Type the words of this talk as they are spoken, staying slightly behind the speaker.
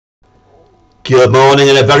Good morning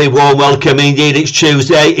and a very warm welcome indeed. It's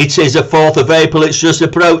Tuesday. It is the 4th of April. It's just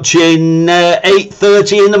approaching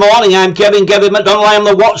 8:30 in the morning. I'm Kevin McDonald. I am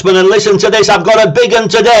the Watchman, and listen to this. I've got a big one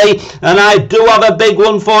today, and I do have a big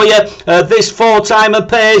one for you. This four-timer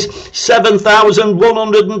pays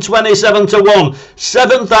 7,127 to 1.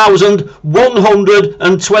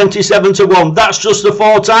 7,127 to 1. That's just the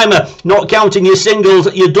four-timer, not counting your singles,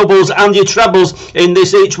 your doubles and your trebles in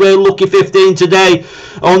this each way lucky 15 today.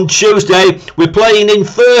 On Tuesday, we're playing in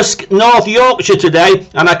Thirsk, North Yorkshire today,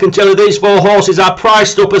 and I can tell you these four horses are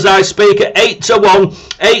priced up as I speak at 8 to 1,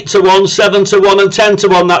 8 to 1, 7 to 1 and 10 to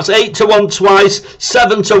 1. That's 8 to 1 twice,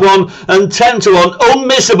 7 to 1 and 10 to 1.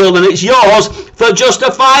 Unmissable, and it's yours for just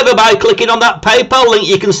a fiver by clicking on that PayPal link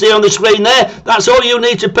you can see on the screen there. That's all you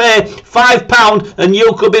need to pay, £5, and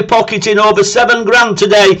you could be pocketing over 7 grand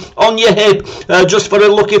today on your hip just for a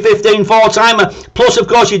lucky 15 four-timer. Plus, of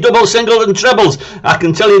course, your double, single and trebles. I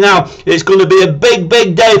can tell you now, it's going to be a big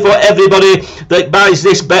day for everybody that buys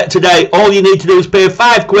this bet today. All you need to do is pay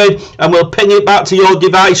 £5 and we'll ping it back to your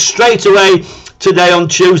device straight away today on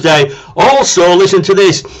Tuesday. Also, listen to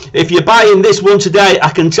this. If you're buying this one today, I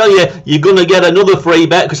can tell you you're going to get another free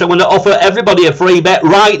bet, because I'm going to offer everybody a free bet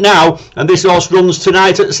right now, and this horse runs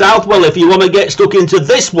tonight at Southwell. If you want to get stuck into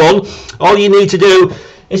this one, all you need to do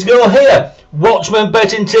is go here,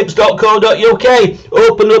 watchmanbettingtips.co.uk.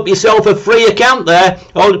 open up yourself a free account there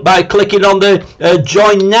by clicking on the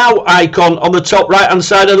join now icon on the top right hand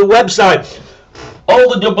side of the website. All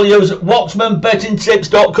the W's,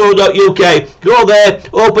 watchmanbettingtips.co.uk. Go there,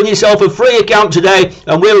 open yourself a free account today,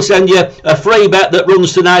 and we'll send you a free bet that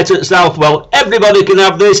runs tonight at Southwell. Everybody can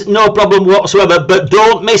have this, no problem whatsoever, but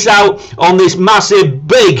don't miss out on this massive,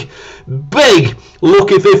 big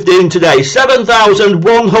lucky 15 today.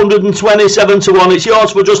 7,127 to 1. It's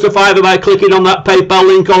yours for just a fiver by clicking on that PayPal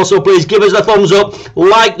link. Also, please give us a thumbs up,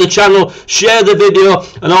 like the channel, share the video,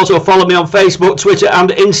 and also follow me on Facebook, Twitter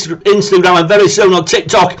and Instagram, and very soon on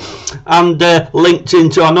TikTok and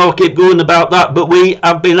LinkedIn too. I know I keep going about that, but we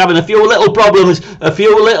have been having a few little problems, a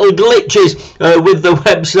few little glitches with the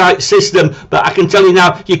website system, but I can tell you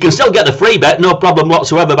now, you can still get the free bet, no problem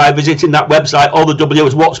whatsoever, by visiting that website. All the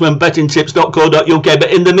W's, watchmanbettingtips.co.uk.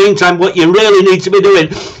 But in the meantime, what you really need to be doing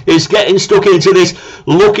is getting stuck into this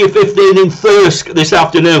lucky 15 in Thirsk this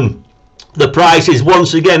afternoon. The price is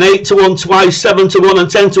once again 8 to 1 twice, 7 to 1 and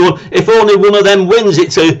 10 to 1. If only one of them wins,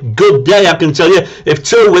 it's a good day, I can tell you. If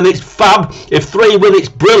 2 win, it's fab. If 3 win, it's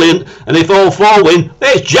brilliant. And if all 4 win,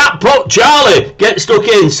 it's Jackpot Charlie. Get stuck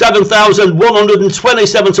in.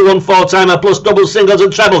 7,127 to 1 four-timer plus double, singles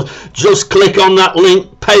and trebles. Just click on that link,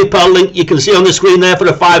 PayPal link you can see on the screen there for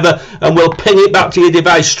a fiver, and we'll ping it back to your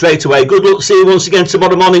device straight away. Good luck. See you once again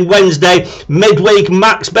tomorrow morning, Wednesday, midweek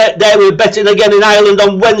max bet day. We're betting again in Ireland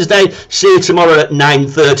on Wednesday. See you tomorrow at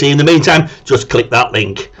 9:30. In the meantime, just click that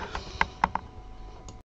link.